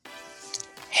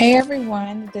Hey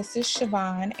everyone, this is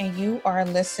Siobhan, and you are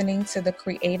listening to the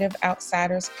Creative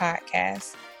Outsiders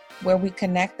podcast, where we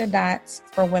connect the dots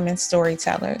for women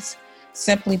storytellers.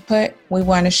 Simply put, we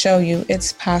want to show you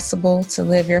it's possible to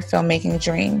live your filmmaking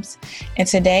dreams. And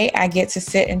today I get to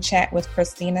sit and chat with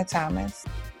Kristina Thomas.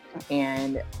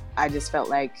 And I just felt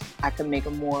like I could make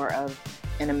more of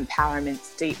an empowerment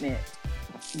statement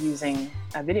using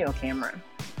a video camera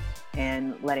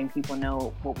and letting people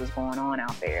know what was going on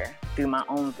out there through my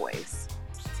own voice.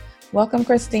 Welcome,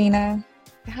 Kristina.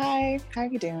 Hi, how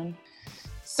you doing?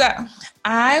 So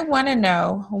I want to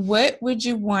know, what would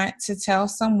you want to tell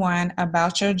someone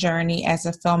about your journey as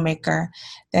a filmmaker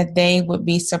that they would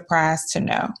be surprised to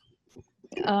know?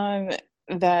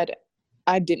 That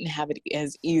I didn't have it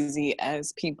as easy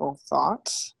as people thought.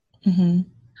 Mm-hmm.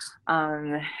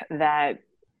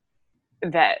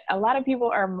 That a lot of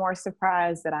people are more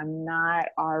surprised that I'm not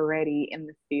already in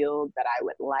the field that I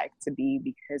would like to be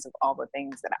because of all the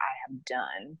things that I have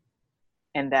done.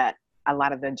 And that a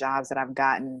lot of the jobs that I've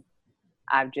gotten,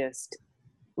 I've just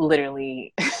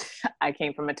literally, I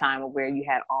came from a time where you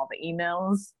had all the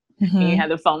emails and you had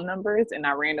the phone numbers, and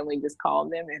I randomly just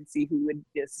called them and see who would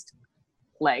just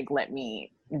let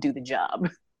me do the job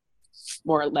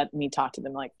or let me talk to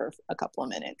them for a couple of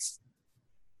minutes.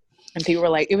 And people were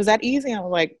like, it was that easy? I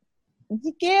was like,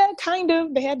 yeah, kind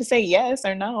of. They had to say yes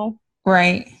or no.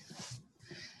 Right.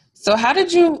 So how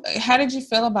did you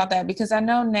feel about that? Because I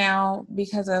know now,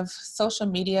 because of social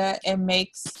media, it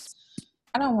makes,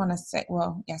 I don't want to say,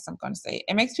 well, yes, I'm going to say it.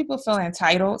 It makes people feel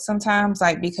entitled sometimes,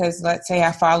 because let's say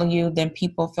I follow you, then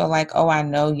people feel like, oh, I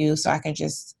know you, so I can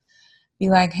just be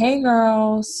like, hey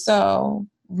girl, so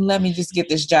let me just get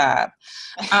this job.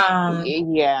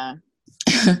 Yeah.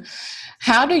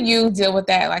 How do you deal with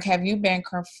that? Have you been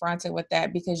confronted with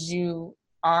that? Because you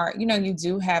are, you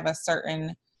do have a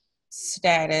certain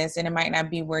status, and it might not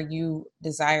be where you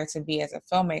desire to be as a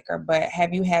filmmaker, but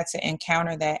have you had to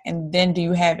encounter that? And then do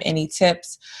you have any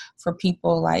tips for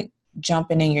people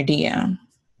jumping in your DM?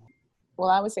 Well,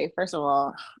 I would say, first of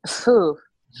all,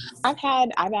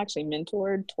 I've actually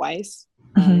mentored twice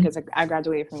because I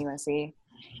graduated from USC,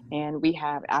 and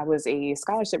I was a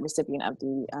scholarship recipient of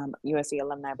the USC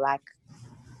Alumni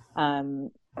the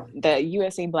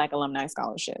USC Black Alumni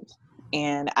Scholarship.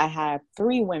 And I had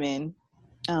 3 women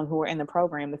who were in the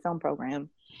program, the film program.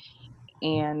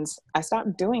 And I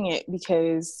stopped doing it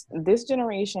because this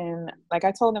generation, I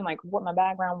told them what my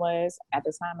background was. At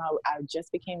the time, I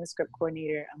just became the script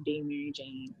coordinator of Being Mary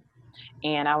Jane.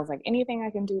 And I was like, anything I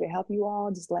can do to help you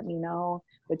all, just let me know.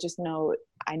 But just know,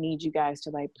 I need you guys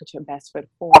to put your best foot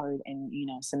forward and,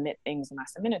 submit things, and I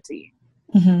submit it to you.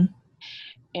 Mm-hmm.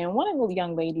 And one of the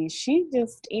young ladies, she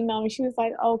just emailed me. She was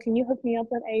like, oh, can you hook me up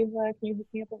with Ava? Can you hook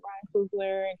me up with Ryan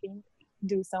Coogler? And can you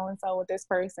do so-and-so with this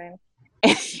person?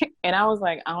 And I was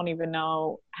like, I don't even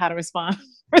know how to respond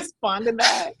to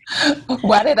that.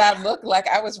 Why did I look like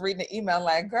I was reading the email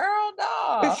girl,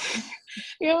 no.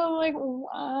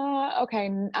 Okay,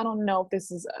 I don't know if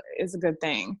this is a good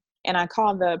thing. And I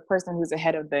called the person who's the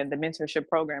head of the mentorship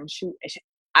program.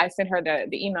 I sent her the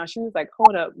email. She was like,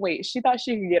 hold up, wait, she thought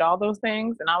she could get all those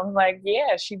things? And I was like,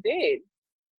 yeah, she did.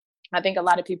 I think a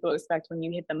lot of people expect when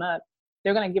you hit them up,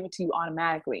 they're going to give it to you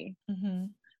automatically. Mm-hmm.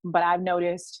 But I've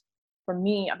noticed, for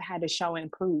me, I've had to show and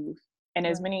prove. And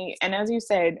as you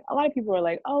said, a lot of people are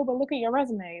like, oh, but look at your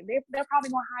resume. They're probably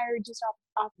going to hire you just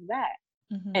off of that.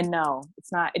 Mm-hmm. And no,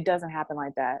 it's not. It doesn't happen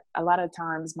like that. A lot of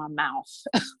times my mouth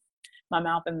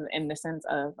in the sense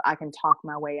of I can talk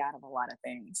my way out of a lot of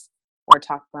things, or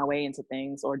talk my way into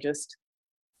things, or just,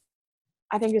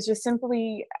 I think it's just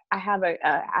simply, I have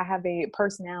a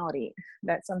personality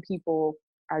that some people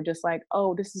are just like,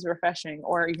 oh, this is refreshing,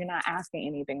 or you're not asking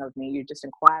anything of me, you're just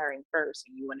inquiring first,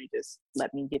 and you want to just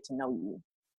let me get to know you,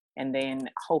 and then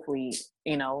hopefully,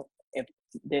 if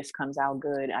this comes out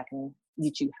good, I can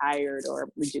get you hired, or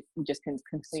we just can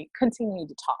continue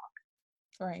to talk.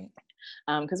 Right.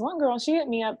 Because one girl, she hit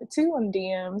me up too on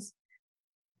DMs,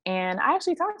 and I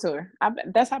actually talked to her.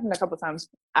 That's happened a couple of times.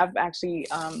 I've actually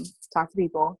talked to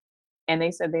people, and they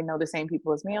said they know the same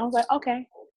people as me. I was like, okay,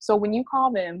 so when you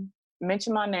call them,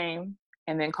 mention my name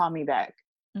and then call me back.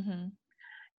 Mm-hmm.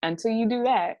 Until you do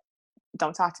that,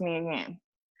 don't talk to me again.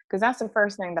 Because that's the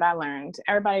first thing that I learned.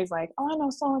 Everybody's like, oh, I know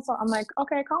so-and-so. I'm like,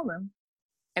 okay, call them.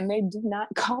 And they do not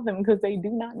call them because they do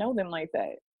not know them like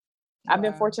that. Wow. I've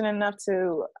been fortunate enough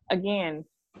to, again,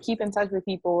 keep in touch with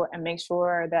people and make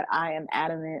sure that I am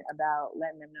adamant about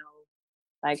letting them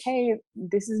know, hey,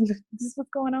 this is what's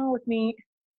going on with me.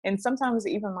 And sometimes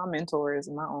even my mentors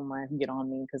in my own life get on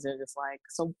me because they're just like,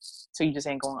 so you just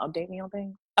ain't going to update me on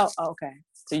things? Oh, okay.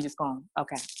 So you just going,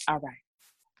 okay, all right.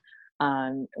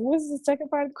 What was the second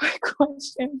part of the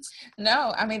question?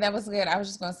 No, I mean, that was good. I was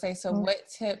just going to say, so what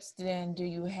tips then do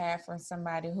you have for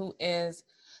somebody who is,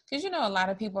 because, a lot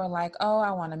of people are like, oh,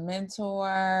 I want a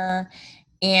mentor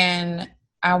and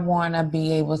I want to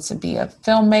be able to be a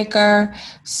filmmaker.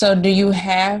 So do you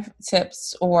have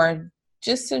tips or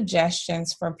just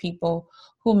suggestions for people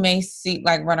who may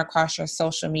run across your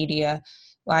social media?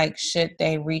 Like, should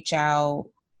they reach out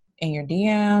in your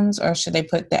DMs or should they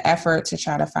put the effort to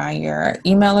try to find your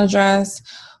email address?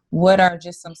 What are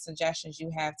just some suggestions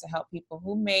you have to help people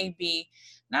who may be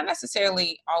not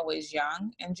necessarily always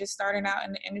young and just starting out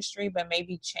in the industry, but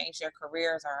maybe change their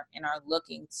careers and are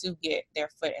looking to get their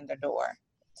foot in the door?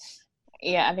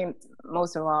 Yeah, I think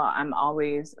most of all,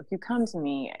 if you come to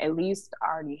me, at least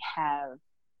already have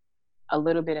a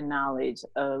little bit of knowledge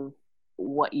of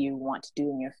what you want to do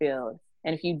in your field.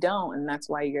 And if you don't, and that's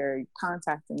why you're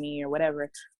contacting me or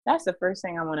whatever, that's the first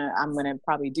thing I'm gonna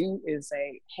probably do is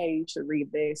say, hey, you should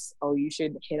read this. Oh, you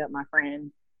should hit up my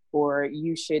friend, or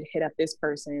you should hit up this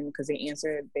person because they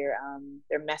answered their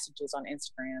messages on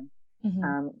Instagram.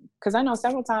 Because I know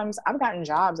several times I've gotten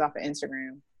jobs off of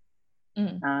Instagram.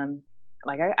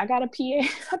 Like I got a PA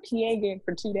gig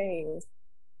for 2 days.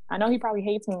 I know he probably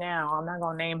hates me now. I'm not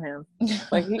gonna name him,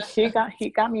 but he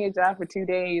got me a job for 2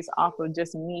 days off of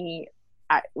just me.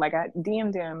 I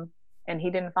DM'd him and he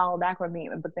didn't follow back with me,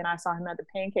 but then I saw him at the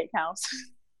Pancake House.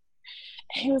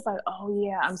 And he was like, "Oh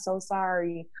yeah, I'm so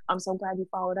sorry. I'm so glad you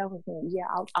followed up with me. Yeah,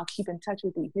 I'll keep in touch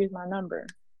with you. Here's my number."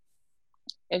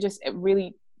 It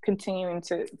really continuing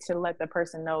to let the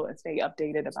person know and stay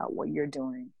updated about what you're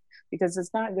doing, because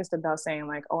it's not just about saying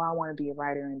like, "Oh, I want to be a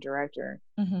writer and director."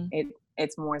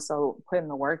 It's more so putting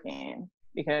the work in,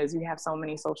 because you have so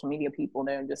many social media people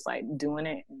that are just like doing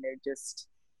it and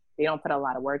they don't put a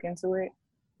lot of work into it.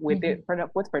 With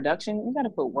production, you got to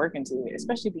put work into it,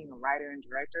 especially being a writer and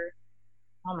director.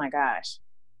 Oh my gosh.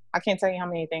 I can't tell you how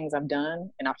many things I've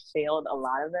done and I've failed a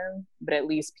lot of them, but at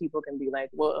least people can be like,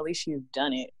 well, at least she's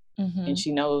done it. And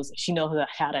she knows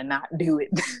how to not do it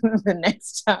the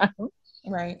next time.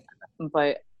 Right.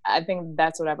 But I think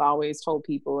that's what I've always told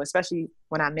people, especially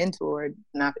when I mentored.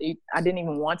 And I didn't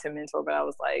even want to mentor, but I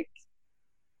was like,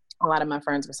 a lot of my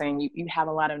friends were saying, you have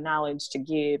a lot of knowledge to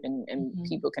give and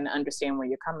people can understand where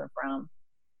you're coming from.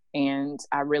 And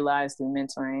I realized through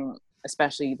mentoring,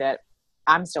 especially, that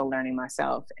I'm still learning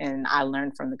myself and I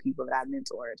learned from the people that I've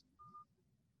mentored.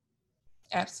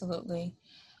 Absolutely.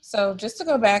 So just to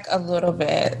go back a little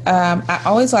bit, I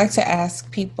always like to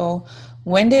ask people,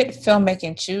 when did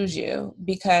filmmaking choose you?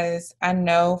 Because I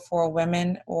know for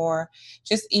women, or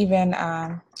just even,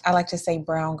 I like to say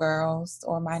brown girls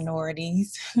or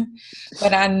minorities,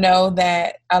 but I know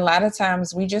that a lot of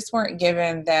times we just weren't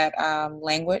given that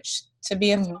language to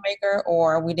be a filmmaker,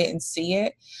 or we didn't see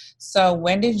it. So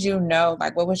when did you know,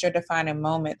 like, what was your defining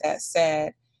moment that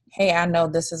said, hey, I know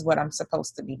this is what I'm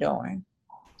supposed to be doing?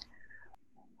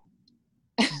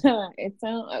 It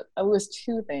was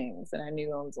two things that I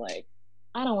knew. I was like,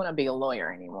 I don't want to be a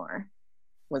lawyer anymore.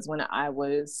 Was when I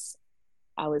was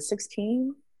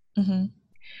 16,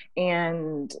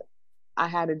 and I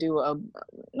had to do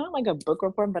not like a book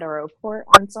report, but a report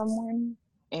on someone.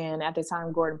 And at the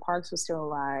time, Gordon Parks was still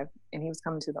alive, and he was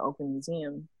coming to the Oakland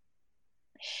Museum.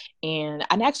 And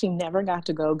I actually never got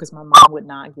to go because my mom would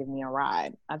not give me a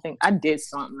ride. I think I did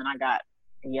something and I got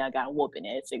whooping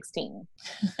at 16.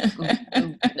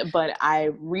 But I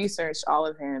researched all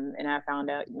of him and I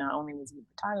found out not only was he a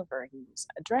photographer, he was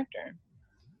a director.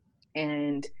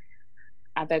 And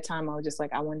at that time, I was just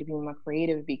like, I wanted to be more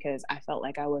creative because I felt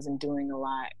like I wasn't doing a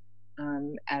lot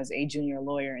as a junior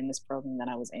lawyer in this program that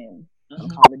I was in,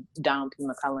 called the Donald P.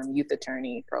 McCullum Youth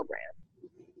Attorney Program.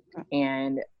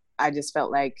 And I just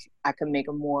felt like I could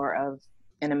make more of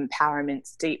an empowerment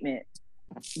statement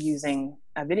using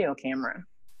a video camera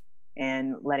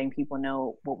and letting people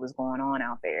know what was going on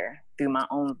out there through my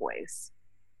own voice.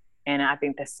 And I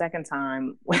think the second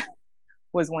time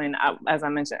was when, as I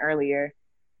mentioned earlier,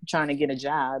 trying to get a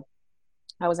job.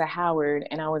 I was at Howard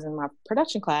and I was in my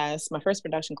production class, my first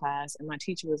production class, and my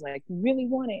teacher was like, "You really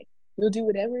want it? You'll do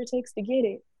whatever it takes to get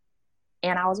it."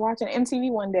 And I was watching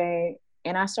MTV one day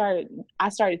and I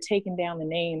started taking down the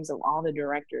names of all the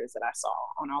directors that I saw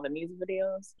on all the music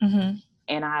videos.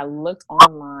 And I looked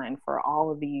online for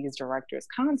all of these directors'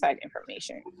 contact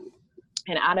information.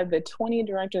 And out of the 20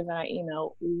 directors that I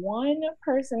emailed, one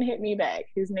person hit me back.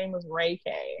 His name was Ray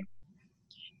K.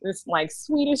 This like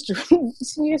Swedish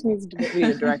music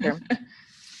video director.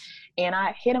 And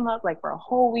I hit him up like for a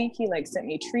whole week. He like sent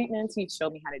me treatments. He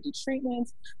showed me how to do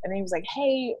treatments. And then he was like,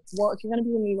 "Hey, well, if you're going to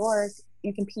be in New York,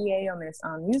 you can PA on this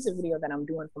music video that I'm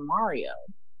doing for Mario."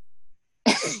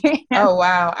 Oh, Oh,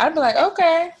 wow. I'd be like,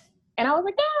 okay. And I was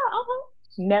like,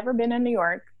 yeah, never been in New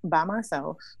York by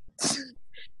myself.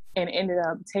 And ended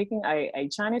up taking a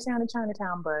Chinatown to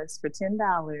Chinatown bus for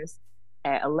 $10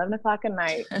 at 11 o'clock at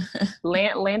night.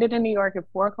 Landed in New York at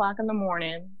 4 o'clock in the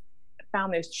morning.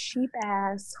 Found this cheap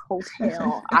ass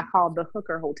hotel I called the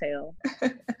Hooker Hotel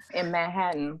in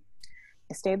Manhattan.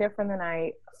 I stayed there for the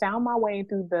night. Found my way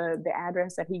through the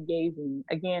address that he gave me.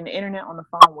 Again, the internet on the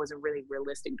phone wasn't really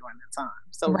realistic during that time.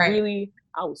 So really,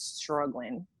 I was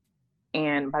struggling.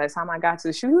 And by the time I got to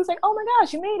the shoot, he was like, oh my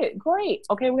gosh, you made it. Great.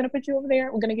 Okay, we're going to put you over there.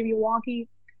 We're going to give you a walkie.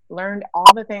 Learned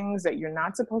all the things that you're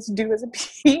not supposed to do as a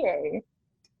PA.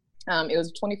 It was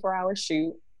a 24-hour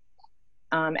shoot.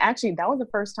 Actually, that was the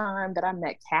first time that I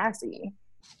met Cassie.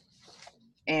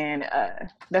 And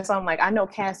that's why I'm like, I know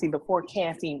Cassie before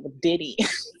Cassie was Diddy.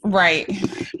 Right.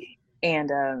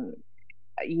 And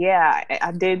yeah,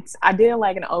 I did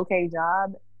like an okay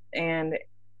job. And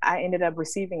I ended up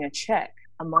receiving a check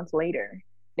a month later.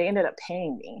 They ended up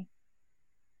paying me.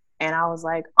 And I was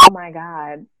like, oh my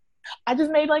God, I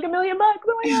just made like $1 million.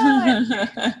 Oh my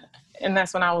God. And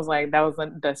that's when I was like, that was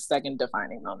the second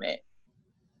defining moment.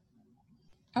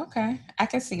 Okay. I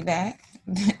can see that.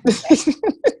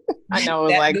 I know.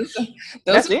 It was like,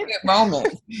 those are good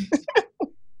moments.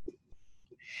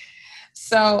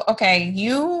 So, okay,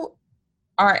 you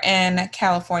are in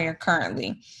California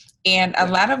currently. And a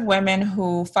lot of women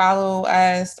who follow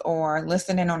us or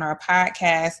listening on our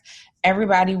podcast,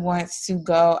 everybody wants to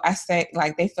go. I say,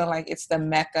 like, they feel like it's the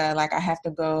Mecca, like I have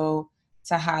to go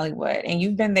to Hollywood. And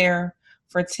you've been there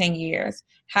for 10 years.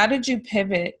 How did you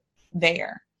pivot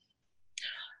there?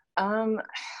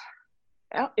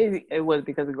 It was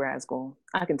because of grad school.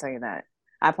 I can tell you that.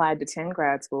 I applied to 10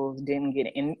 grad schools, didn't get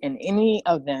in any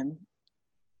of them,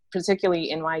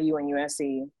 particularly NYU and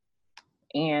USC.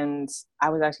 And I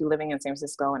was actually living in San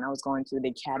Francisco, and I was going to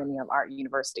the Academy of Art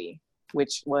University,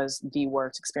 which was the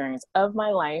worst experience of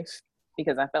my life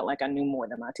because I felt like I knew more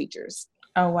than my teachers.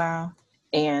 Oh, wow.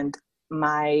 And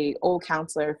my old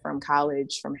counselor from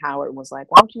college, from Howard, was like,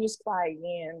 why don't you just apply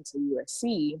again to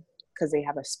USC because they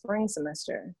have a spring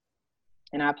semester.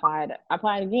 And I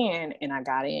applied again, and I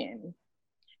got in.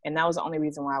 And that was the only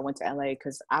reason why I went to LA,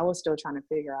 because I was still trying to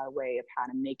figure out a way of how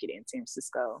to make it in San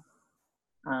Francisco.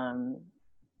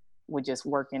 With just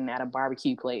working at a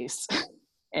barbecue place.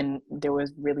 And there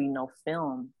was really no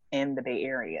film in the Bay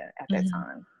Area at that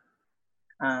time.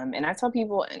 And I tell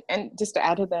people, and just to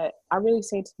add to that, I really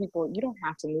say to people, you don't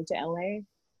have to move to LA.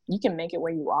 You can make it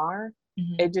where you are.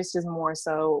 It just is more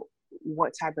so,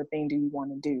 what type of thing do you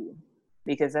want to do?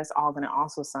 Because that's all going to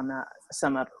also sum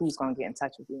up who's going to get in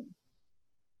touch with you.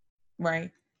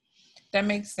 Right. That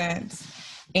makes sense.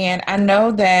 And I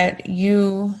know that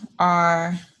you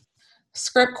are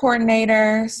script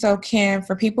coordinator. So Kim,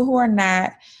 for people who are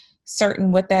not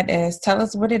certain what that is, tell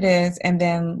us what it is and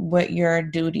then what your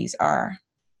duties are.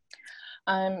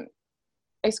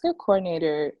 A script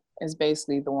coordinator is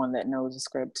basically the one that knows the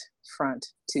script front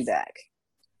to back.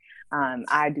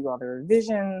 I do all the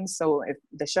revisions. So if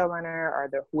the showrunner or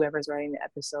whoever's writing the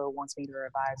episode wants me to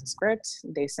revise the script,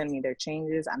 they send me their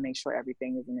changes. I make sure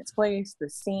everything is in its place, the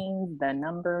scenes, the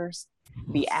numbers,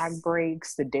 the act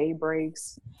breaks, the day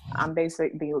breaks. I'm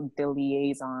basically the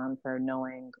liaison for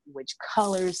knowing which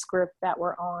color script that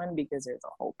we're on, because there's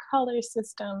a whole color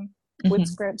system with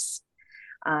scripts.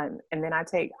 And then I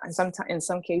take, in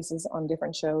some cases on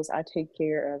different shows, I take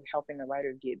care of helping the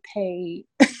writer get paid,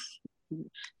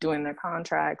 doing their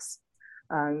contracts,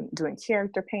 doing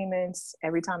character payments.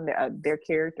 Every time their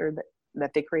character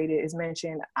that they created is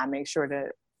mentioned, I make sure to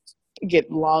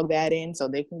log that in so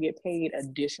they can get paid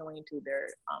additionally to their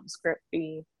script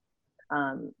fee.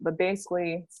 But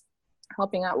basically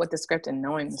helping out with the script and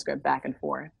knowing the script back and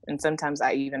forth. And sometimes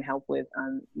I even help with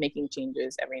making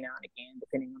changes every now and again,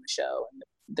 depending on the show and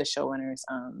the showrunners,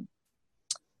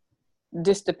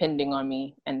 just depending on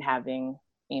me and having,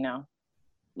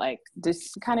 like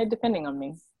just kind of depending on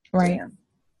me. Right. Yeah.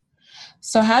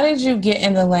 So how did you get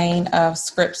in the lane of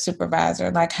script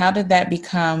supervisor? Like, how did that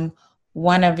become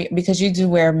one of your, because you do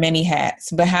wear many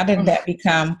hats, but how did that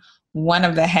become one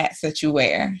of the hats that you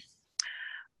wear?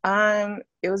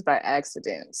 It was by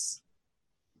accidents.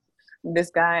 This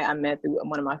guy I met through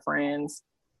one of my friends.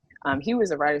 He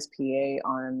was a writer's PA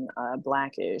on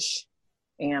Blackish,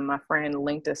 and my friend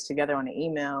linked us together on an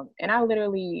email. And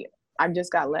I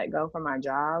just got let go from my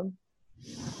job,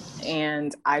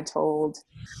 and I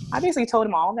basically told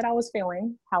him all that I was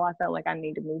feeling, how I felt like I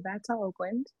need to move back to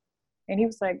Oakland. And he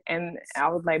was like, and I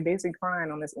was like basically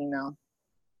crying on this email.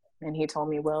 And he told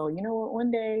me, well, you know what,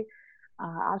 one day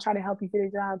I'll try to help you get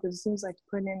a job because it seems like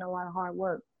you're putting in a lot of hard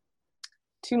work.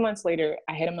 2 months later,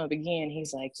 I hit him up again.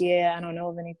 He's like, yeah, I don't know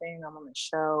of anything. I'm on the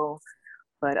show,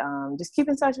 but just keep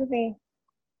in touch with me.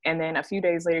 And then a few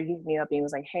days later, he hit me up and he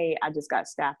was like, hey, I just got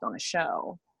staffed on a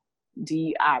show.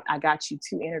 I got you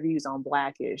 2 interviews on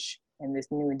Blackish and this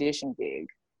New Edition gig.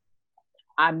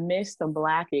 I missed the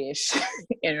Blackish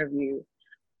interview,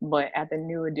 but at the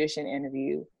New Edition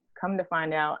interview, come to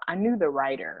find out, I knew the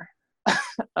writer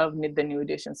of the New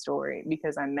Edition story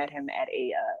because I met him at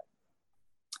a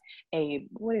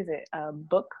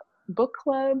book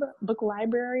club, book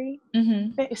library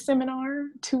seminar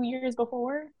 2 years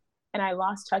before. And I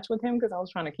lost touch with him because I was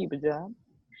trying to keep a job.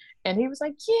 And he was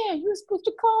like, yeah, you were supposed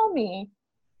to call me.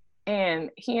 And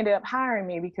he ended up hiring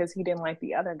me because he didn't like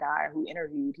the other guy who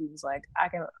interviewed. He was like, I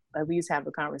can at least have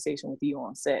a conversation with you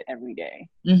on set every day.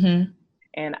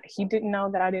 And he didn't know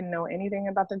that I didn't know anything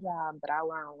about the job, but I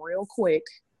learned real quick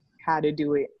how to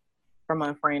do it from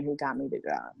my friend who got me the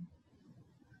job.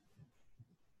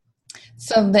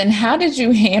 So then how did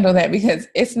you handle that? Because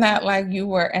it's not like you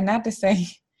were, and not to say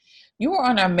you were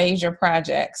on a major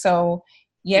project. So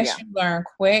yes, you learned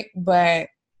quick, but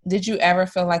did you ever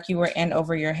feel like you were in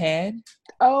over your head?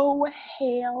 Oh,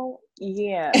 hell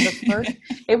yeah.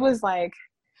 It was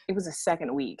a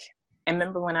second week. And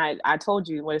remember when I told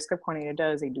you what a script coordinator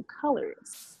does, they do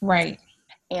colors. Right.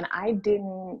 And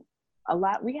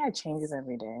we had changes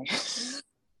every day.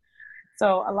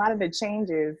 So a lot of the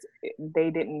changes, they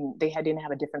didn't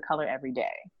have a different color every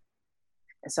day.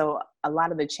 And so a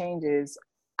lot of the changes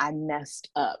I messed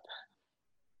up.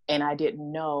 And I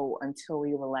didn't know until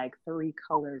we were like 3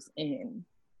 colors in.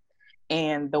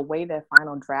 And the way that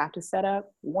final draft is set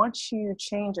up, once you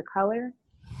change a color,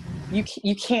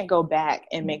 you can't go back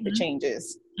and make the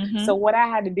changes. So what I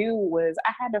had to do was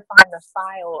I had to find the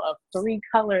file of 3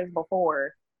 colors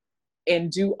before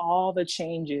and do all the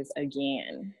changes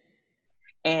again.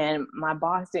 And my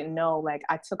boss didn't know, like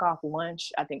I took off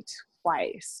lunch, I think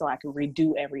twice, so I could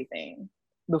redo everything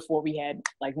before we had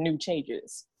like new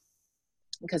changes.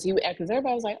 Because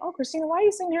everybody was like, "Oh, Kristina, why are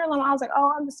you sitting here alone?" I was like,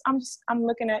 "Oh, I'm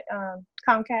looking at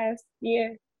Comcast, yeah."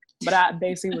 But I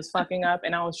basically was fucking up,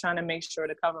 and I was trying to make sure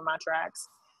to cover my tracks.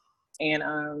 And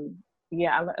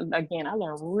I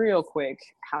learned real quick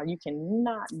how you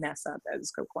cannot mess up as a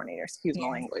script coordinator. Excuse my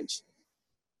language.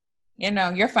 You know,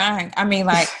 you're fine. I mean,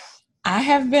 like I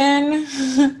have been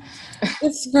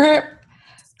the script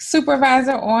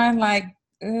supervisor on like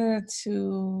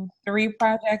 2, 3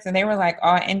 projects, and they were like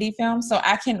all indie films. So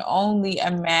I can only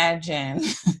imagine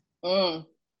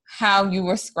how you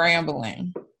were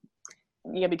scrambling.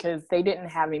 Yeah, because they didn't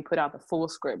have me put out the full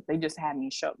script. They just had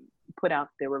me put out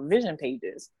the revision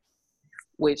pages,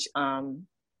 which a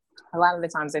lot of the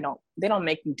times they don't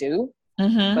make you do.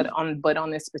 But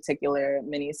on this particular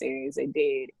miniseries, they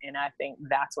did, and I think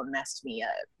that's what messed me up.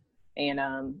 And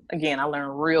again, I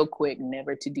learned real quick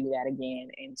never to do that again,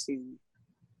 and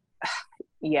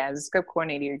as a script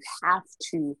coordinator, you have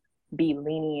to be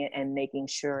lenient and making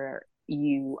sure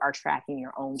you are tracking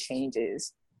your own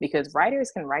changes, because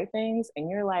writers can write things and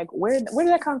you're like, where did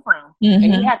that come from?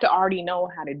 And you have to already know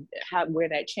where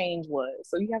that change was.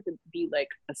 So you have to be like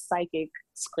a psychic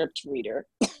script reader,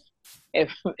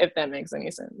 if that makes any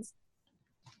sense.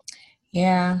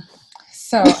 Yeah.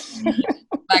 So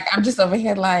like, I'm just over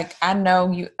here, like, I know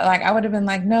you, like, I would have been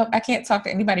like, nope, I can't talk to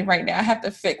anybody right now. I have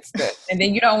to fix this. And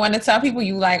then you don't want to tell people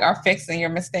you like are fixing your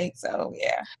mistakes. So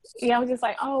yeah. Yeah. I was just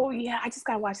like, oh yeah, I just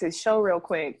got to watch this show real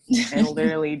quick, and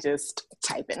literally just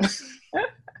typing.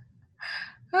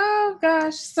 Oh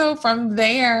gosh. So from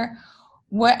there,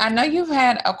 I know you've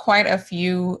had quite a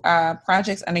few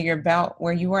projects under your belt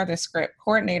where you are the script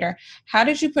coordinator. How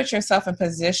did you put yourself in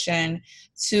position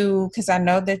to, because I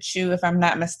know that you, if I'm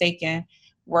not mistaken,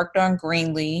 worked on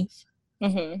Greenleaf,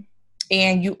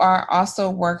 and you are also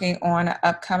working on an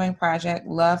upcoming project,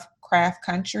 Lovecraft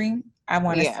Country. I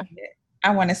want to see it.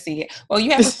 I want to see it. Well,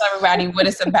 you have to tell everybody what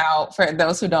it's about for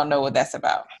those who don't know what that's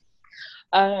about.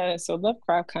 So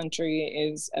Lovecraft Country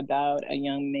is about a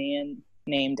young man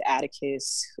named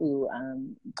Atticus who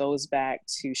goes back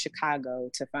to Chicago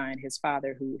to find his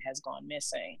father who has gone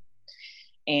missing.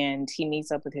 And he meets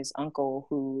up with his uncle,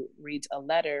 who reads a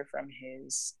letter from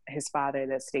his father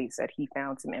that states that he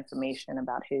found some information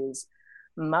about his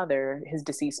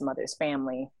deceased mother's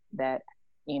family that,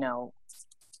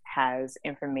 has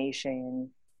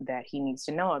information that he needs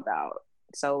to know about.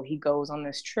 So he goes on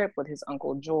this trip with his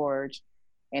uncle George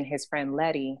and his friend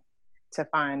Letty to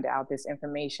find out this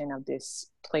information of this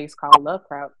place called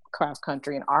Lovecraft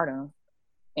Country in Arnhem.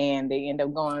 And they end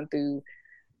up going through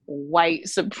white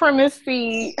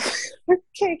supremacy,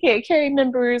 KKK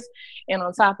members, and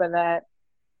on top of that,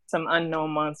 some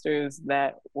unknown monsters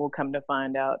that we'll come to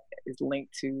find out is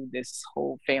linked to this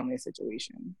whole family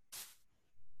situation.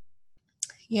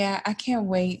 Yeah, I can't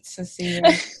wait to see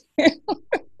it.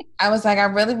 I was like, I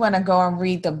really want to go and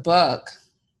read the book.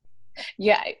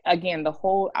 Yeah, again,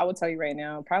 I will tell you right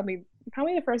now, probably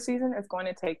the first season is going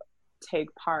to take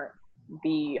part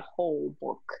the whole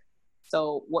book.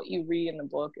 So what you read in the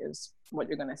book is what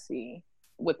you're going to see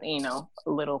with, a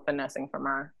little finessing from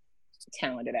our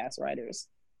talented ass writers.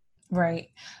 Right.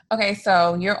 Okay,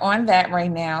 so you're on that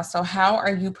right now. So how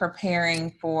are you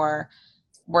preparing for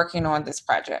working on this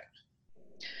project?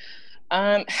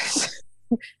 Just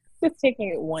taking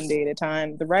it one day at a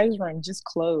time. The writer's room just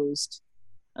closed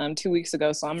 2 weeks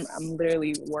ago, so I'm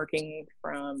literally working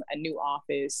from a new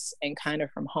office and kind of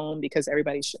from home because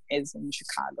everybody is in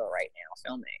Chicago right now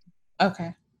filming.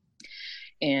 Okay.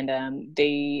 And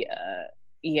they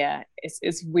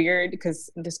it's weird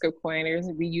because the script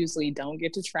coordinators, we usually don't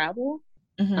get to travel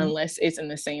unless it's in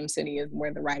the same city as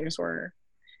where the writers were.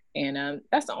 And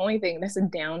that's the only thing, that's the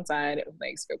downside of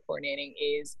like script coordinating,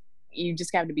 is you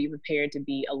just have to be prepared to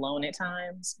be alone at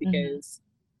times because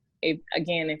if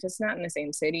it's not in the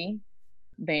same city,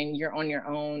 then you're on your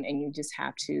own and you just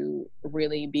have to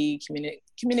really be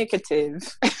communicative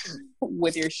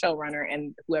with your showrunner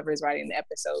and whoever is writing the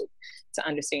episode to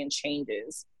understand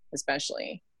changes,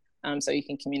 especially so you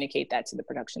can communicate that to the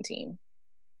production team.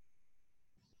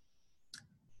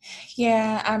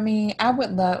 Yeah, I mean,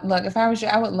 if I was you,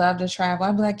 I would love to travel.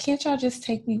 I'd be like, can't y'all just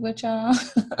take me with y'all?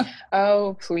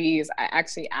 Oh, please. I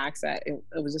actually asked that. It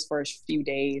was just for a few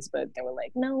days, but they were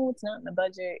like, no, it's not in the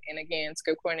budget. And again,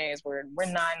 script coordinators, we're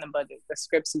not in the budget. The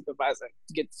script supervisor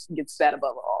gets that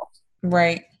above all.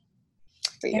 Right.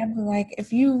 So, yeah. I'd be like,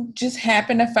 if you just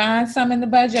happen to find some in the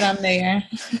budget, I'm there.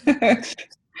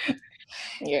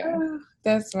 Yeah.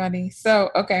 That's funny.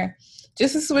 So, okay.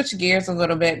 Just to switch gears a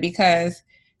little bit, because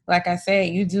like I said,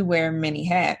 you do wear many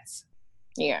hats.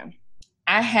 Yeah.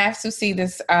 I have to see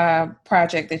this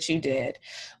project that you did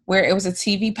where it was a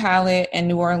TV pilot in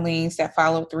New Orleans that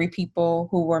followed 3 people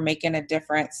who were making a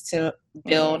difference to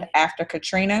build after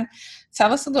Katrina.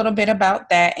 Tell us a little bit about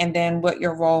that and then what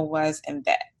your role was in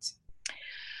that.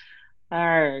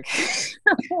 All right.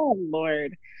 Oh,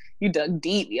 Lord. You dug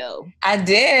deep, yo. I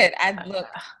did.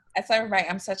 That's everybody.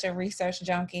 I'm such a research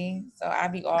junkie, so I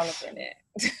be all up in it.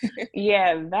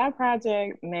 Yeah, that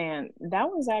project, man, that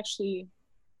was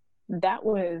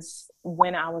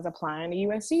when I was applying to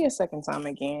USC a second time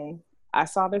again. I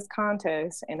saw this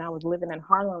contest and I was living in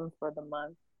Harlem for the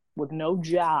month with no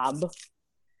job.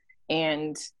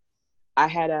 And I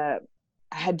had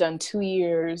done 2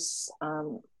 years.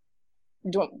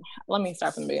 Let me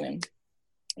start from the beginning.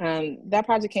 That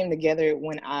project came together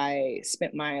when I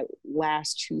spent my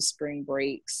last 2 spring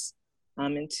breaks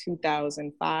in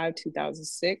 2005,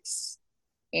 2006.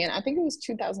 And I think it was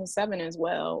 2007 as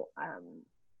well,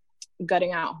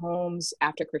 gutting out homes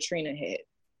after Katrina hit.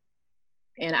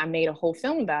 And I made a whole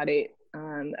film about it,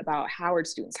 about Howard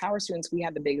students. Howard students, we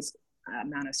had the biggest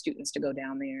amount of students to go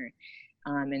down there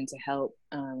and to help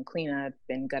clean up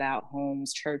and gut out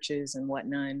homes, churches, and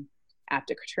whatnot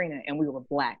after Katrina. And we were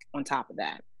Black on top of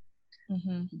that.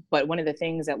 But one of the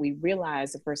things that we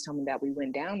realized the first time that we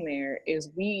went down there is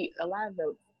a lot of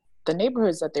the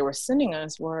neighborhoods that they were sending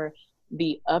us were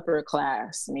the upper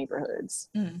class neighborhoods.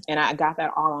 And I got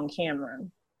that all on camera.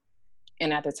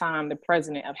 And at the time, the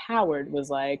president of Howard was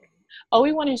like, oh,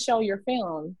 we want to show your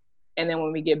film. And then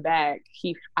when we get back,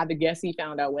 I guess he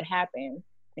found out what happened.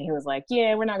 And he was like,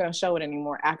 yeah, we're not going to show it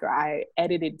anymore, after I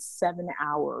edited 7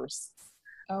 hours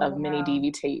of mini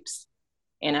DV tapes.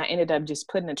 And I ended up just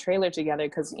putting a trailer together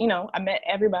because, I met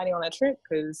everybody on the trip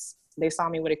because they saw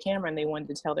me with a camera and they wanted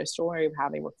to tell their story of how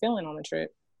they were feeling on the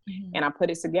trip. And I put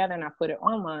it together and I put it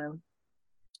online.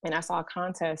 And I saw a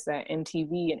contest that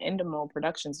MTV and Endemol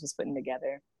Productions was putting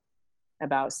together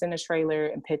about send a trailer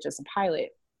and pitch us a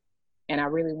pilot. And I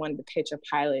really wanted to pitch a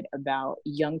pilot about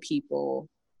young people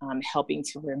helping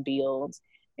to rebuild.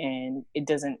 And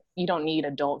you don't need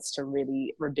adults to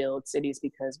really rebuild cities,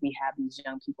 because we have these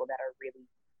young people that are really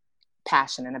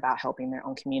passionate about helping their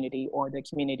own community or the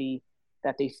community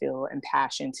that they feel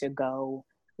impassioned to go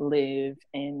live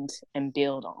and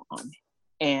build on.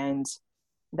 And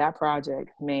that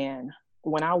project, man,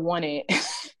 when I won it,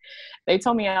 they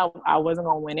told me I wasn't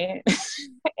gonna win it.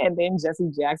 And then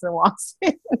Jesse Jackson walks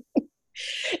in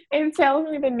and tells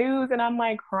me the news, and I'm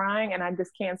like crying, and I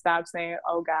just can't stop saying,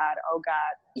 oh God,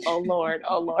 oh Lord,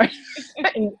 oh Lord.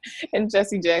 and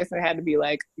Jesse Jackson had to be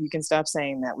like, you can stop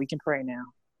saying that, we can pray now.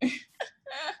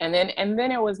 And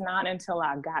then it was not until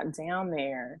I got down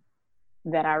there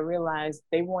that I realized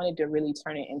they wanted to really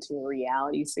turn it into a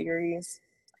reality series.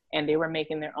 and they were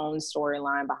making their own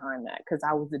storyline behind that because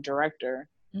I was the director.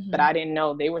 Mm-hmm. But I didn't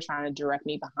know they were trying to direct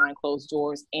me behind closed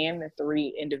doors and the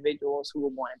 3 individuals who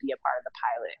would want to be a part of the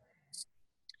pilot.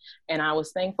 And I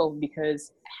was thankful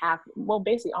because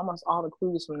basically almost all the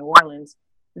crews from New Orleans,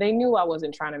 they knew I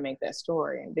wasn't trying to make that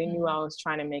story. They knew I was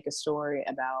trying to make a story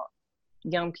about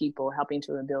young people helping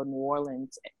to rebuild New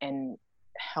Orleans and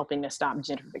helping to stop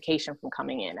gentrification from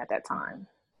coming in at that time.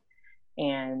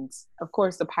 And of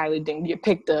course, the pilot didn't get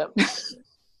picked up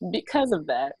because of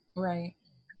that. Right.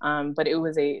 But it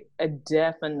was a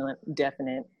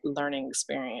definite learning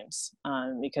experience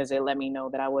because it let me know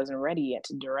that I wasn't ready yet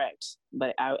to direct,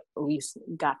 but I at least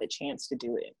got the chance to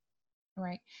do it.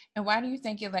 Right. And why do you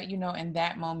think it let you know in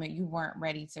that moment you weren't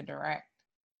ready to direct?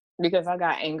 Because I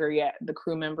got angry at the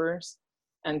crew members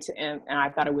and I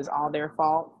thought it was all their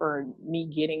fault for me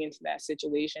getting into that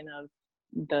situation of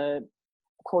the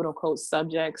quote unquote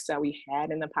subjects that we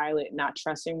had in the pilot not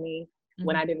trusting me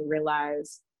when I didn't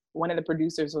realize one of the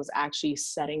producers was actually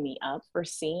setting me up for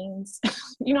scenes.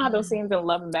 You know how those scenes in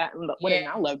Love and Bath,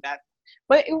 not Love Bath,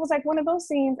 but it was like one of those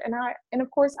scenes. And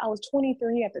of course I was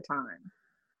 23 at the time.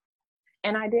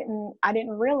 And I didn't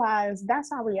realize that's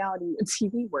how reality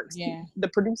TV works. Yeah. The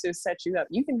producers set you up.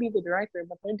 You can be the director,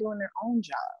 but they're doing their own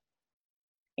job.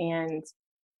 And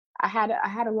I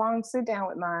had a long sit down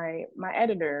with my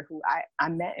editor who I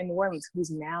met in New Orleans, who's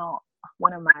now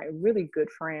one of my really good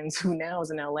friends who now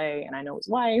is in LA, and I know his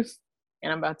wife,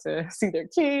 and I'm about to see their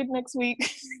kid next week.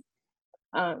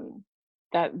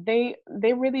 That they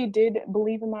really did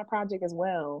believe in my project as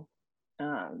well.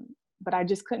 But I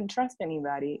just couldn't trust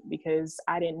anybody because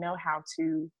I didn't know how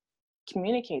to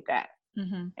communicate that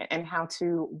and how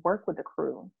to work with the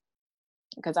crew.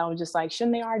 Because I was just like,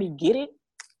 shouldn't they already get it?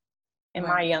 In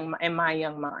my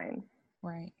young mind.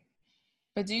 Right.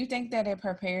 But do you think that it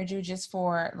prepared you just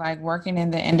for like working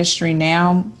in the industry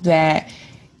now that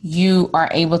you are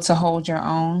able to hold your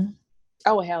own?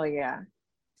 Oh, hell yeah.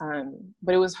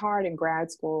 But it was hard in grad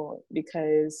school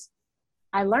because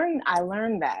I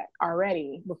learned that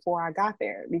already before I got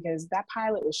there, because that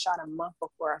pilot was shot a month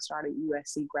before I started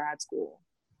USC grad school.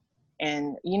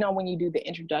 And you know, when you do the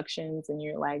introductions and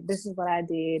you're like, this is what I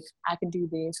did, I can do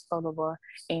this, blah, blah, blah,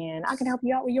 and I can help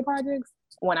you out with your projects.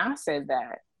 When I said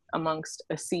that amongst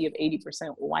a sea of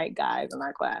 80% white guys in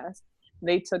my class,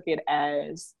 they took it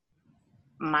as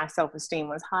my self-esteem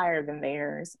was higher than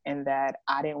theirs and that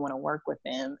I didn't want to work with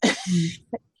them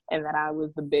and that I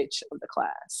was the bitch of the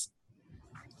class.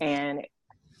 And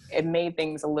it made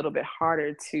things a little bit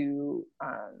harder to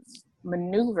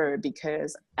maneuver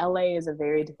because LA is a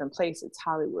very different place. It's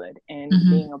Hollywood, and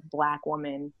being a Black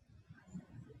woman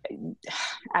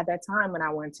at that time when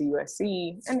I went to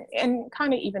USC and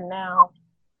kind of even now,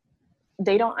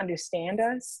 they don't understand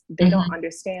us. They don't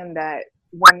understand that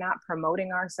we're not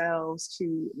promoting ourselves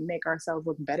to make ourselves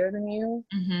look better than you.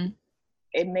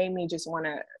 It made me just want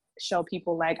to show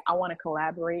people like, I want to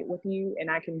collaborate with you and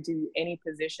I can do any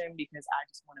position because I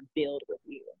just want to build with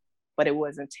you. But it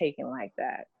wasn't taken like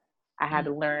that. I had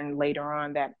to learn later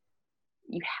on that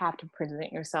you have to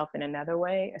present yourself in another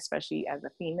way, especially as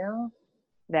a female,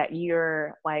 that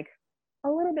you're like a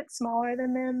little bit smaller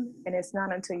than them. And it's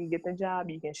not until you get the job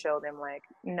you can show them like,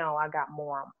 no, I got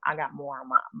more on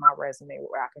my resume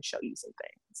where I can show you some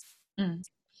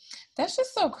things. That's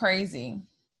just so crazy.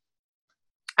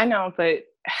 I know, but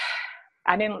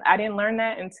I didn't learn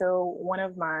that until one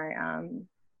of my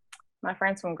my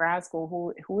friends from grad school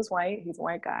who was white. He's a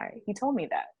white guy. He told me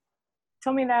that.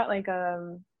 Like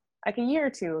a year or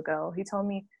two ago. He told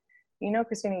me, you know,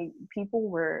 Kristina, people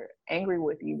were angry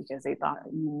with you because they thought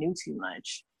you knew too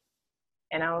much.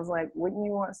 And I was like, wouldn't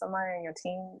you want somebody on your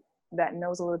team that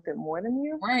knows a little bit more than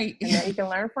you? Right. And that you can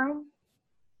learn from?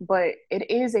 But it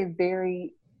is a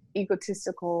very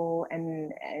egotistical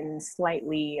and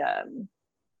slightly,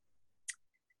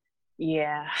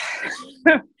 they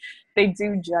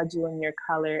do judge you on your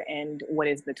color and what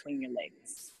is between your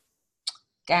legs.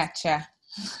 Gotcha.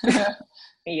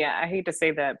 Yeah, I hate to say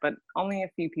that, but only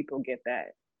a few people get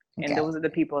that. And those are the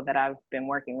people that I've been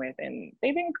working with, and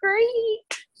they've been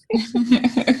great.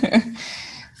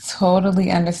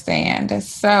 Totally understand.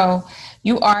 So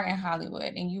you are in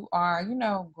Hollywood and you are, you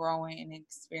know, growing and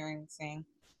experiencing.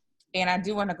 And I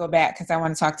do want to go back because I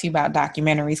want to talk to you about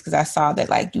documentaries because I saw that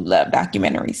like you love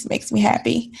documentaries. Makes me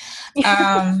happy.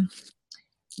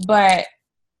 But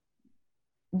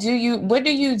what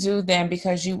do you do then,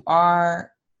 because you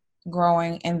are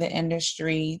growing in the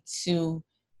industry, to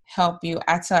help you?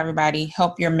 I tell everybody,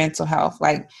 help your mental health,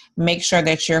 like make sure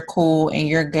that you're cool and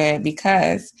you're good,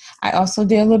 because I also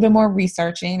did a little bit more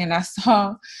researching and I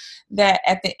saw that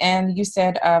at the end, you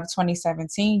said of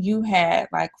 2017, you had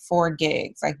like 4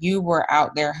 gigs. Like you were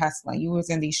out there hustling. You was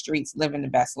in these streets living the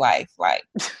best life, like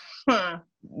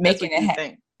making it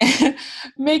happen.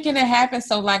 Making it happen.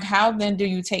 So like, how then do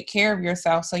you take care of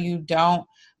yourself so you don't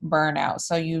burn out?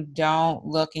 So you don't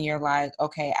look and you're like,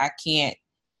 okay, I can't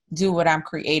do what I'm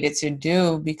created to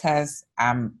do because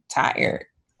I'm tired.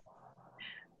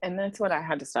 And that's what I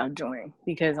had to stop doing,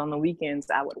 because on the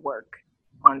weekends I would work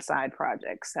on side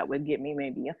projects that would get me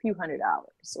maybe a few $100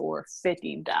 or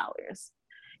 $50.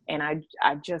 And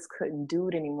I just couldn't do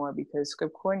it anymore, because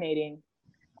script coordinating,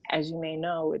 as you may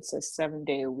know, it's a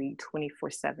 7-day-a-week,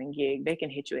 24/7 gig. They can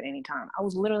hit you at any time. I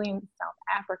was literally in South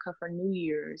Africa for New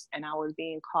Year's, and I was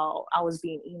being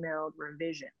emailed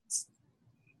revisions.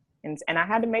 And I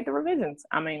had to make the revisions.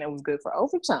 I mean, it was good for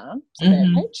overtime, so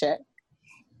that paycheck.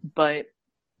 But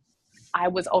I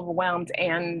was overwhelmed,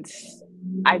 and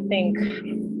I think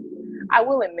I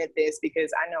will admit this,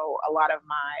 because I know a lot of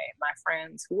my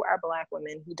friends who are Black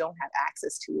women who don't have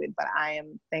access to it, but I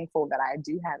am thankful that I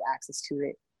do have access to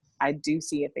it. I do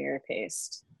see a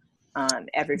therapist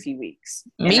every few weeks.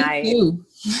 Me too.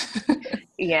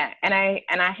 Yeah, and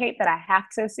I hate that I have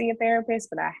to see a therapist,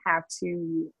 but I have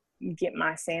to get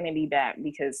my sanity back,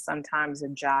 because sometimes a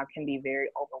job can be very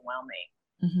overwhelming.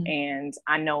 And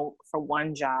I know for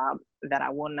one job that I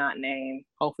will not name,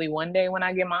 hopefully one day when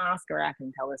I get my Oscar, I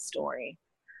can tell a story.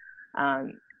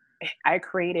 I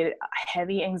created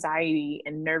heavy anxiety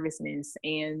and nervousness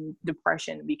and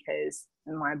depression because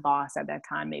my boss at that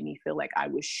time made me feel like I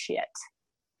was shit.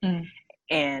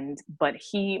 But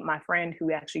my friend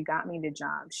who actually got me the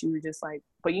job, she was just like,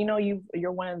 but you know,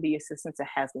 you're one of the assistants that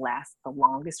has lasted the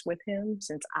longest with him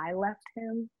since I left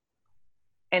him.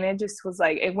 And it just was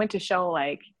like, it went to show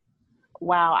like,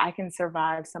 wow, I can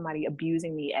survive somebody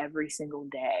abusing me every single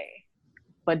day,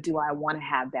 but do I want to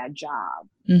have that job?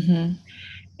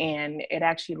 And it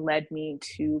actually led me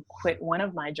to quit one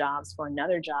of my jobs for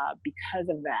another job because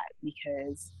of that,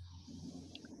 because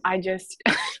I just,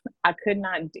 I could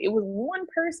not, it was one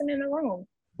person in the room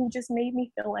who just made me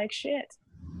feel like shit.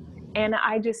 And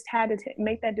I just had to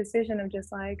make that decision of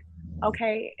just like,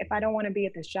 okay, if I don't want to be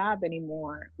at this job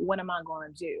anymore, what am I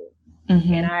going to do?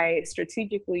 And I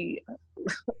strategically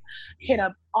hit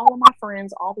up all of my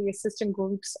friends, all the assistant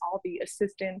groups, all the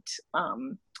assistant,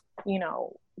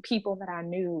 people that I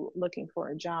knew looking for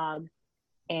a job.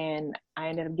 And I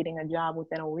ended up getting a job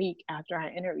within a week after I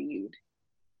interviewed.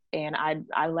 And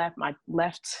I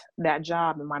left that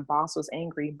job, and my boss was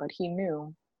angry, but he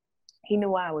knew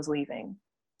why I was leaving.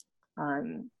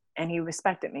 And he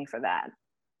respected me for that.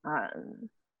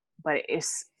 But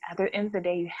it's at the end of the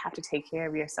day, you have to take care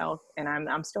of yourself. And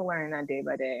I'm still learning that day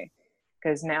by day,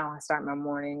 because now I start my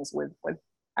mornings with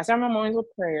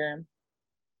prayer,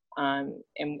 and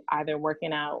either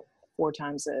working out 4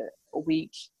 times a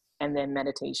week, and then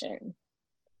meditation.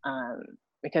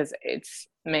 Because it's,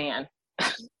 man,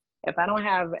 if I don't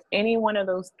have any one of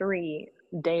those 3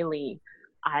 daily,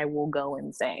 I will go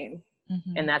insane.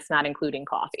 And that's not including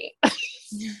coffee.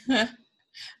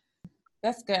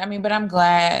 That's good. I mean, but I'm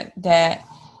glad that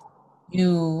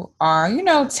you are,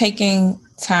 taking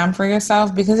time for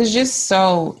yourself, because it's just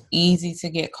so easy to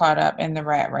get caught up in the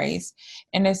rat race,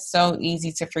 and it's so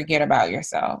easy to forget about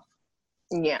yourself.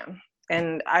 Yeah.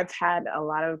 And I've had a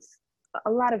lot of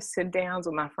sit downs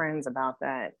with my friends about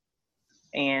that.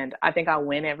 And I think I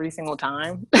win every single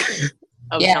time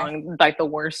of telling like the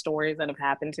worst stories that have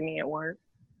happened to me at work.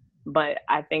 But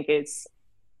I think it's,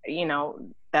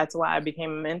 that's why I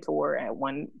became a mentor at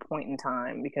one point in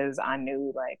time, because I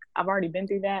knew like I've already been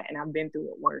through that, and I've been through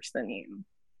it worse than you.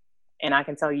 And I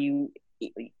can tell you,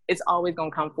 it's always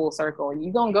going to come full circle.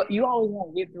 You always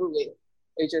want to get through it.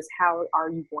 It's just, how are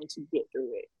you going to get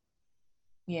through it?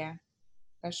 Yeah,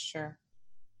 that's true.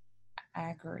 I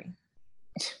agree.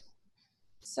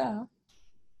 So,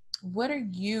 what are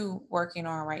you working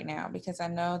on right now? Because I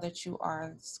know that you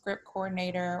are script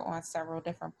coordinator on several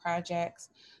different projects,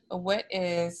 but what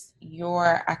is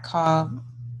I call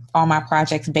all my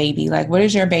projects baby? Like, what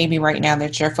is your baby right now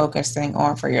that you're focusing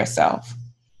on for yourself?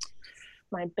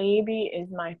 My baby is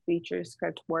my feature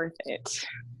script Worth It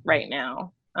right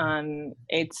now.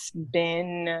 It's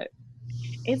been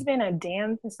a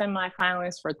damn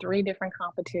semi-finalist for 3 different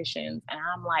competitions, and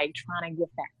I'm like trying to get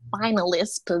that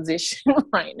finalist position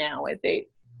right now with it.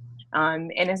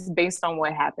 And it's based on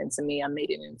what happened to me. I made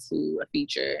it into a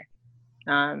feature.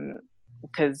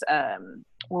 Because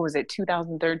what was it,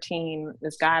 2013?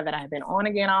 This guy that I had been on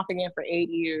again, off again for 8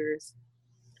 years.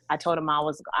 I told him I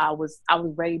was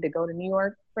ready to go to New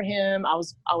York for him. I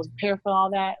was prepared for all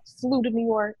that. Flew to New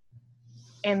York.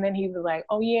 And then he was like,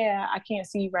 oh yeah, I can't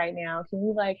see you right now. Can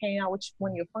you like hang out with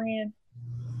one of your friends?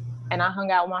 And I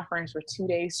hung out with my friends for 2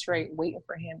 days straight, waiting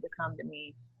for him to come to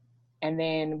me. And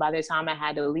then by the time I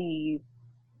had to leave,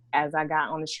 as I got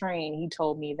on the train, he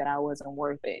told me that I wasn't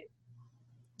worth it.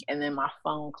 And then my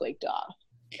phone clicked off.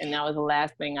 And that was the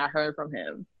last thing I heard from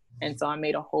him. And so I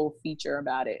made a whole feature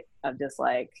about it, of just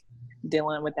like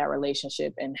dealing with that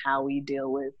relationship and how we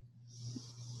deal with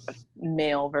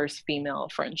male versus female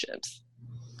friendships.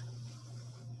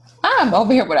 I'm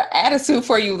over here with an attitude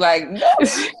for you, like, no.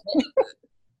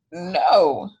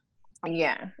 No.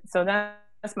 Yeah. So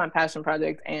that's my passion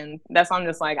project. And that's why I'm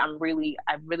just like, I really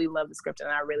love the script, and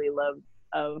I really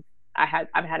love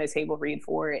I've had a table read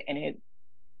for it, and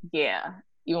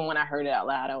even when I heard it out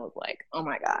loud, I was like, oh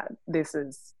my God, this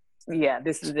is it.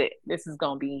 This is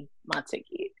gonna be my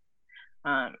ticket.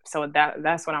 So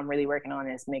that's what I'm really working on,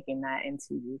 is making that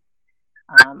into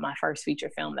my first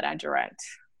feature film that I direct,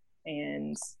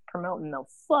 and promoting the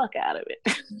fuck out of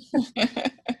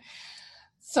it.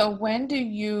 So when do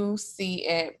you see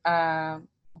it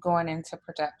going into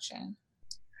production?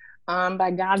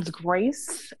 By God's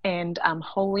grace and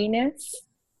holiness,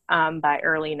 by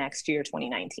early next year,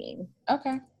 2019.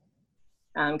 Okay.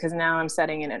 Because now I'm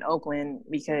setting it in Oakland,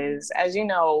 because as you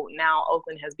know, now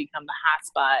Oakland has become the hot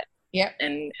spot. Yep.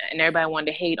 And everybody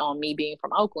wanted to hate on me being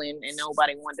from Oakland, and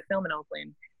nobody wanted to film in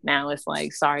Oakland. Now it's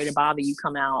like, sorry to bother you,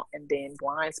 come out, and then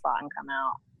Blind Spotting come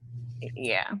out.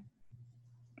 Yeah.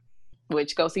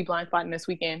 Which, go see Blind Spotting this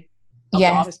weekend.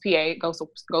 Yeah. Office PA, go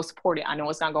support it. I know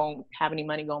it's not going to have any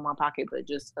money go in my pocket, but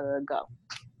just go.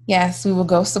 Yes, we will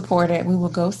go support it. We will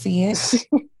go see it.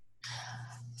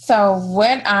 So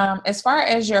what, as far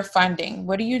as your funding,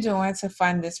 what are you doing to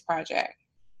fund this project?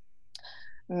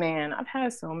 Man, I've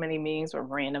had so many meetings with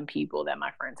random people that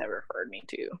my friends have referred me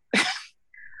to.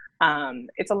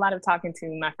 It's a lot of talking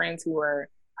to my friends who are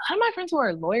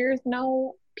lawyers,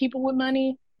 know people with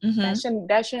money. Mm-hmm.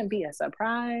 That shouldn't be a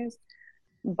surprise.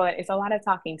 But it's a lot of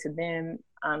talking to them,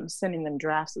 sending them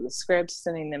drafts of the scripts,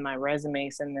 sending them my resume,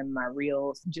 sending them my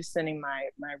reels, just sending my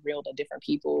reel to different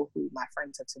people who my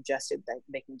friends have suggested that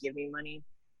they can give me money.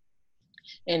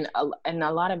 And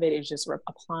a lot of it is just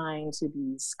applying to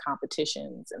these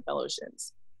competitions and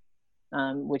fellowships,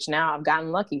 which now I've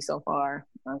gotten lucky so far,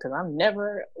 because I've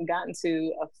never gotten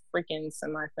to a freaking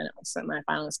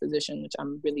semifinalist position, which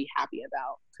I'm really happy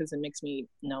about, because it makes me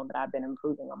know that I've been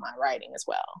improving on my writing as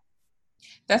well.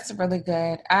 That's really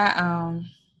good. I'm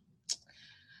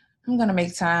gonna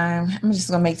make time. I'm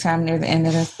just gonna make time near the end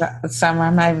of the summer.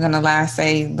 I'm not even gonna lie,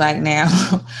 say like now,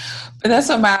 but that's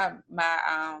what my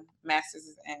master's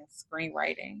is in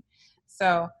screenwriting.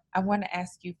 So I want to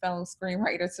ask you, fellow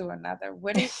screenwriter to another,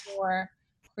 what is your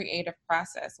creative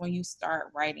process when you start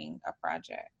writing a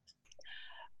project?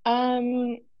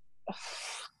 I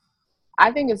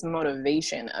think it's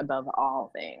motivation above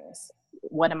all things.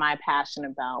 What am I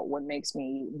passionate about? What makes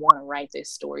me want to write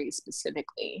this story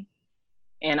specifically?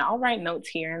 And I'll write notes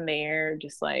here and there,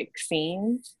 just like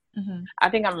scenes. Mm-hmm. I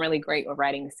think I'm really great with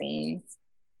writing scenes,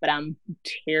 but I'm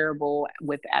terrible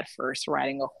with at first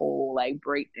writing a whole like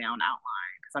breakdown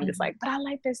outline, because I'm just like, but I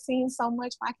like this scene so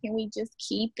much. Why can't we just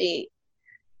keep it?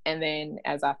 And then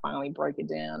as I finally break it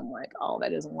down, I'm like, oh,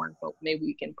 that doesn't work, but maybe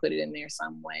we can put it in there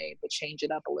some way, but change it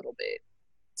up a little bit.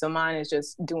 So mine is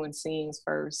just doing scenes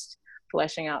first,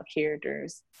 fleshing out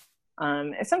characters.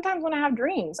 And sometimes when I have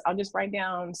dreams, I'll just write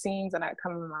down scenes that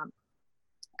come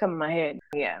in my head.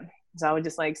 Yeah. So I would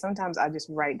just like, sometimes I just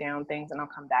write down things and I'll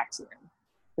come back to them,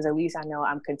 because at least I know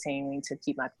I'm continuing to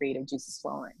keep my creative juices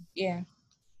flowing. Yeah.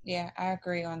 Yeah, I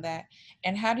agree on that.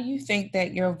 And how do you think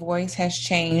that your voice has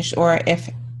changed, or if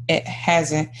it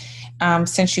hasn't,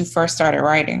 since you first started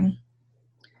writing?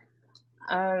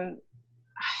 I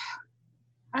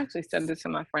actually said this to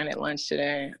my friend at lunch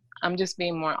today. I'm just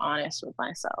being more honest with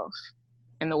myself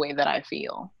in the way that I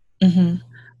feel. Mm-hmm.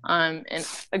 And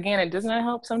again, it does not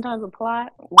help sometimes a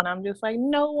plot when I'm just like,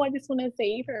 no, I just want to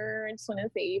save her. I just want to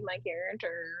save my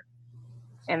character.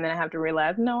 And then I have to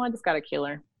realize, no, I just got to kill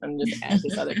her and just add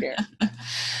this other character.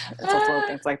 It's just little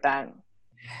things like that.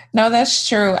 No, that's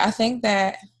true. I think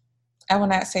that, I will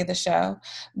not say the show,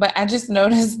 but I just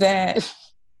noticed that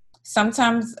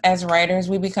sometimes as writers,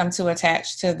 we become too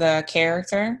attached to the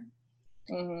character.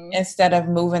 Mm-hmm. Instead of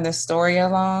moving the story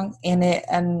along. And it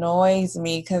annoys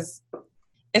me, because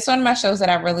it's one of my shows that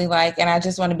I really like, and I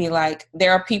just want to be like,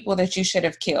 there are people that you should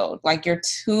have killed. Like, you're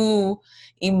too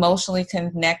emotionally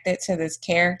connected to this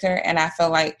character, and I feel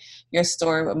like your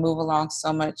story would move along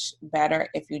so much better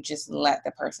if you just let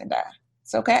the person die.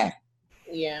 It's okay.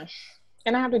 Yeah.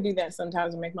 And I have to do that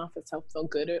sometimes to make myself feel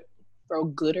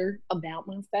gooder about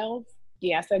myself.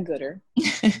 Yeah, I said gooder.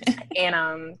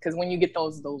 And because when you get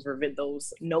those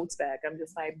notes back, I'm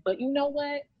just like, but you know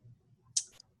what?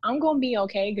 I'm gonna be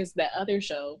okay because that other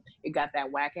show, it got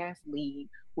that whack ass lead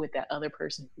with that other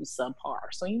person who's subpar.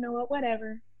 So you know what?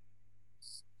 Whatever.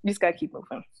 You just gotta keep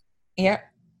moving. Yep.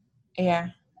 Yeah,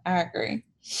 I agree.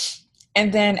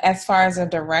 And then as far as a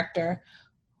director,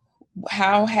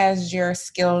 how has your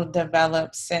skill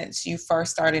developed since you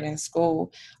first started in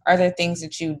school? Are there things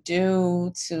that you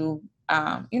do to,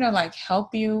 like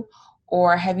help you,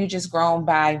 or have you just grown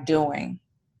by doing?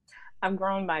 I've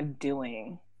grown by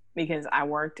doing because I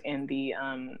worked in the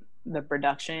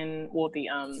production, well, the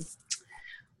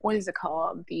what is it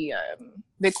called? The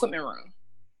equipment room.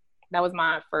 That was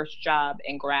my first job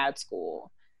in grad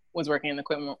school. Was working in the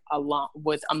equipment along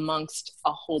with amongst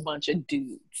a whole bunch of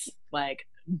dudes, like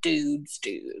dudes.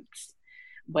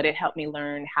 But it helped me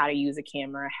learn how to use a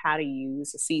camera, how to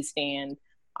use a C-stand,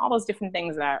 all those different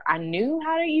things that I knew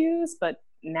how to use, but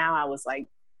now I was like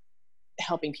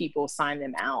helping people sign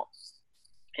them out.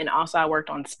 And also I worked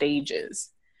on stages.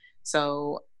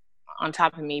 So on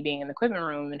top of me being in the equipment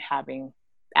room and having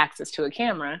access to a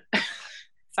camera,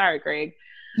 sorry, Craig,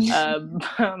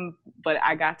 but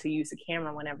I got to use the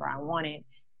camera whenever I wanted.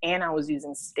 And I was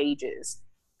using stages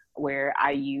where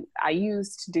I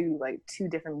used to do like 2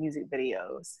 different music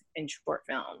videos and short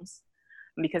films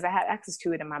because I had access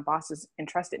to it, and my bosses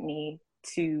entrusted me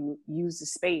to use the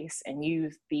space and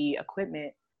use the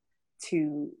equipment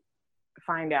to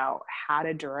find out how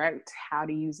to direct, how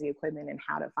to use the equipment, and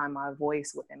how to find my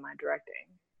voice within my directing.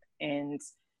 And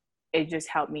it just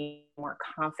helped me more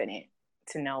confident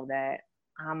to know that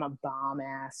I'm a bomb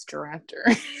ass director.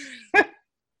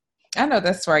 I know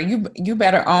that's right. You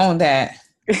better own that.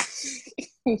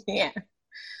 Yeah.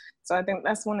 So I think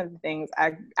that's one of the things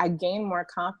I gained more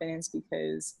confidence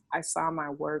because I saw my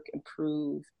work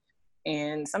improve.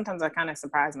 And sometimes I kind of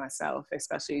surprise myself,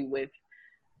 especially with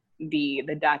the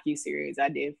docu-series I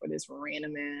did for this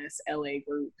random ass LA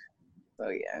group. So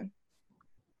yeah.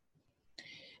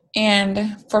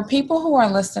 And for people who are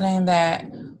listening that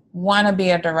want to be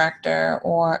a director,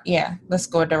 or let's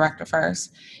go a director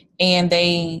first, and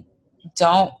they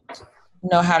don't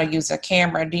know how to use a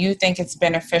camera, do you think it's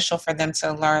beneficial for them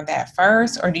to learn that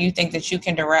first, or do you think that you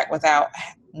can direct without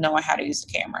knowing how to use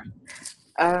the camera?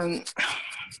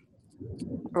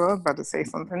 Well, I was about to say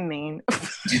something mean.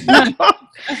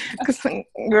 Because,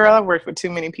 girl, I worked with too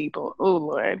many people. Oh,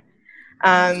 Lord.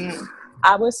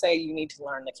 I would say you need to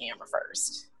learn the camera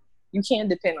first. You can't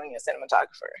depend on your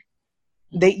cinematographer.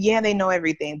 They know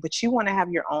everything, but you want to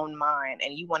have your own mind,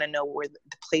 and you want to know where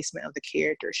the placement of the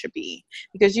character should be,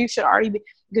 because you should already be,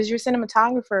 because your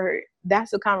cinematographer,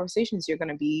 that's the conversations you're going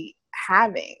to be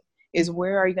having, is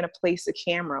where are you going to place the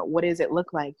camera? What does it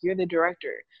look like? You're the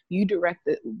director. You direct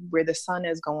where the sun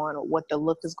is going, or what the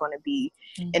look is going to be.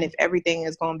 Mm-hmm. And if everything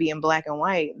is going to be in black and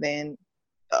white, then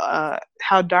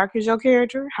how dark is your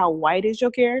character? How white is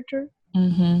your character?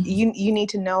 Mm-hmm. You need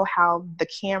to know how the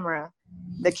camera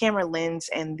lens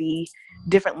and the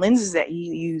different lenses that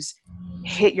you use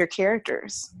hit your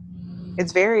characters.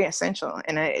 It's very essential,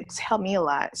 and it's helped me a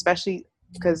lot, especially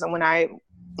because when I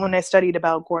studied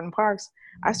about Gordon Parks,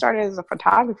 I started as a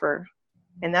photographer,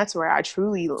 and that's where I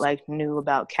truly knew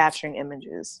about capturing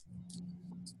images.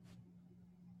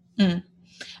 I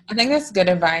think that's good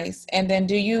advice. And then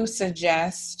do you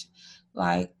suggest,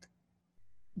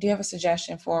 do you have a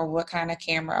suggestion for what kind of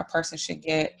camera a person should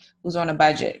get who's on a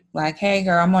budget? Like, hey,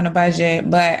 girl, I'm on a budget,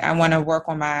 but I want to work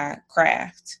on my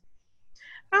craft.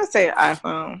 I'd say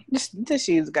iPhone. Just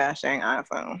use a gosh dang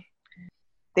iPhone.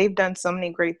 They've done so many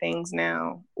great things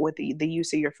now with the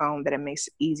use of your phone that it makes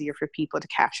it easier for people to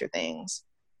capture things.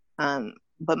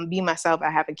 But me, myself,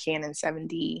 I have a Canon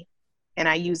 7D, and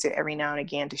I use it every now and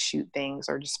again to shoot things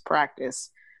or just practice,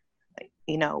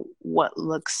 what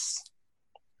looks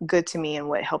good to me and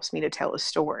what helps me to tell a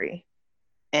story,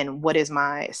 and what is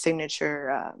my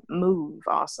signature move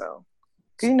also.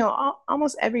 Because,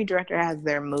 almost every director has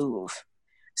their move.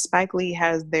 Spike Lee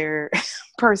has their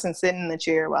person sitting in the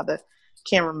chair while the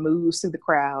camera moves through the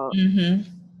crowd. Mm-hmm.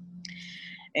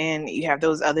 And you have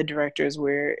those other directors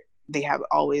where they have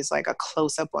always a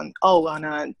close-up on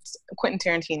Quentin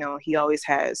Tarantino. He always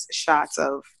has shots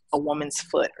of a woman's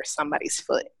foot or somebody's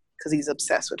foot because he's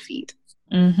obsessed with feet.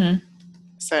 Mm-hmm.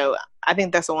 So I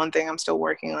think that's the one thing I'm still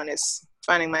working on, is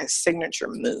finding my signature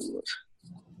move.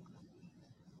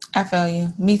 I feel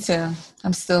you. Me too.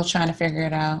 I'm still trying to figure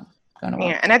it out.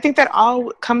 Yeah, and I think that all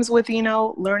comes with,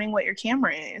 learning what your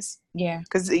camera is. Yeah.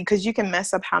 Because you can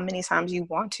mess up how many times you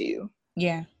want to.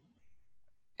 Yeah.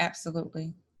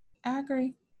 Absolutely. I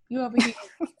agree. You over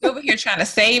here trying to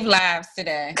save lives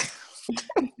today.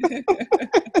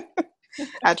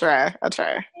 I try.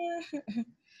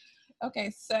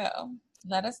 Okay, so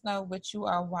let us know what you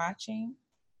are watching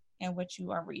and what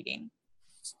you are reading.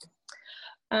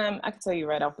 I can tell you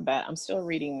right off the bat, I'm still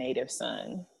reading Native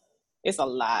Son. It's a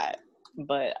lot,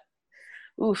 but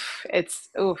it's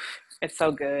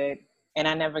so good. And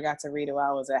I never got to read it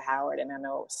while I was at Howard. And I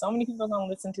know so many people are going to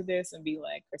listen to this and be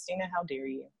like, Kristina, how dare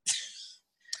you?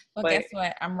 Well, guess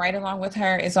what? I'm right along with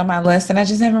her. It's on my list and I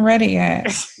just haven't read it yet.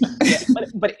 Yeah,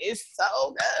 but it's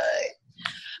so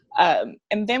good.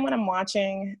 And then when I'm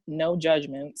watching No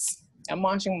Judgments, I'm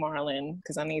watching Marlon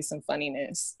because I need some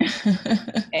funniness.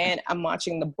 And I'm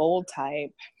watching The Bold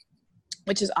Type,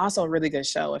 which is also a really good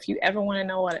show. If you ever want to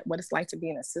know what it's like to be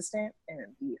an assistant and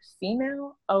be a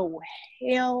female, oh,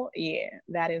 hell yeah,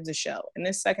 that is a show. And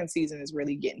this second season is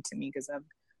really getting to me because I've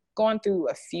gone through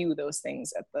a few of those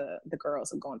things that the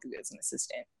girls have gone through as an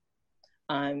assistant.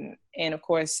 And of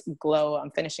course, Glow,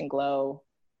 I'm finishing Glow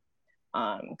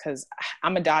because I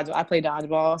play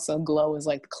dodgeball, so Glow is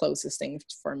like the closest thing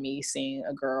for me seeing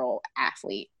a girl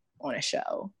athlete on a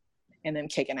show and them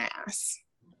kicking ass.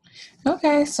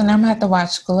 Okay, so now I'm gonna have to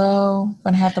watch Glow. I'm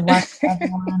gonna have to watch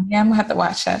everyone. Yeah, I'm gonna have to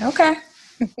watch that. Okay.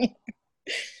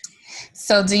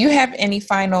 So do you have any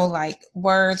final like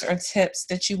words or tips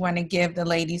that you want to give the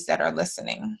ladies that are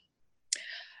listening?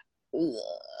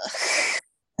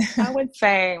 I would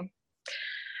say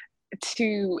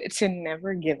to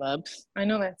never give up. I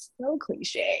know that's so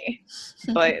cliche,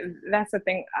 but that's the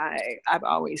thing I've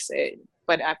always said.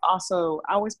 But I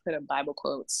always put up Bible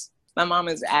quotes. My mom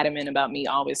is adamant about me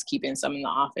always keeping some in the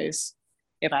office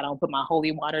if I don't put my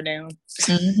holy water down.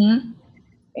 Mm-hmm.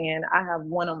 And I have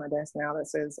one on my desk now that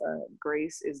says,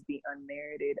 grace is the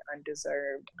unmerited,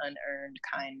 undeserved, unearned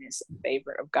kindness and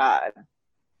favor of God.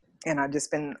 And I've just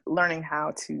been learning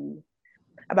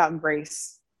about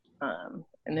grace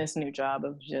in this new job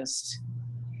of just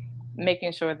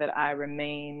making sure that I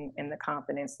remain in the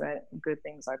confidence that good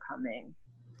things are coming.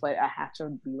 But I have to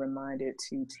be reminded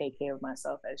to take care of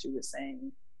myself, as you were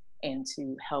saying, and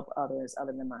to help others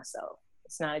other than myself.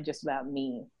 It's not just about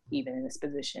me, even in this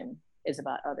position. It's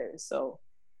about others. So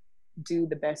do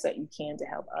the best that you can to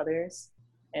help others,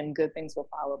 and good things will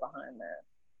follow behind that.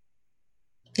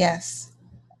 Yes.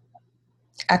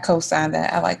 I co-sign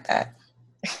that. I like that.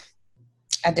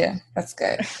 I do. That's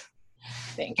good.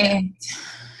 Thank you. And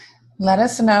let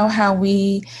us know how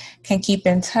we can keep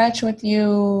in touch with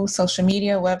you, social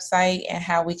media, website, and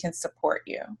how we can support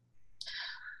you.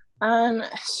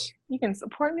 You can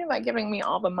support me by giving me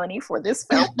all the money for this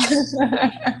film.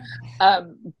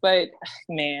 But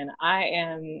man,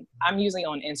 I'm usually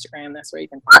on Instagram. That's where you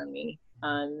can find me.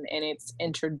 And it's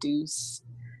Introduce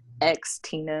X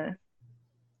Tina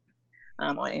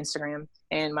on Instagram.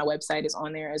 And my website is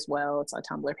on there as well. It's a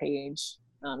Tumblr page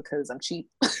because I'm cheap.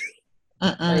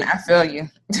 I feel you.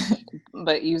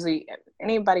 But usually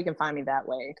anybody can find me that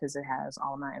way because it has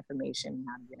all my information,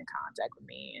 how to get in contact with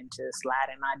me, and to slide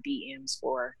in my DMs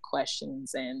for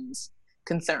questions and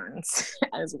concerns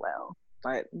as well.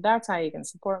 But that's how you can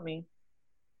support me.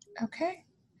 Okay.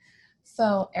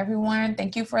 So everyone,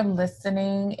 thank you for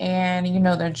listening. And you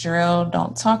know the drill.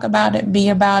 Don't talk about it. Be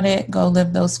about it. Go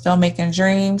live those filmmaking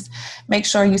dreams. Make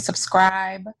sure you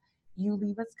subscribe. You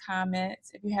leave us comments.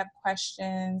 If you have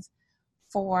questions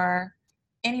for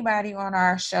anybody on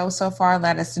our show so far,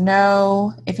 let us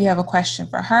know. If you have a question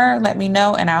for her, let me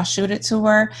know and I'll shoot it to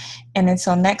her. And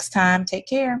until next time, take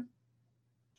care.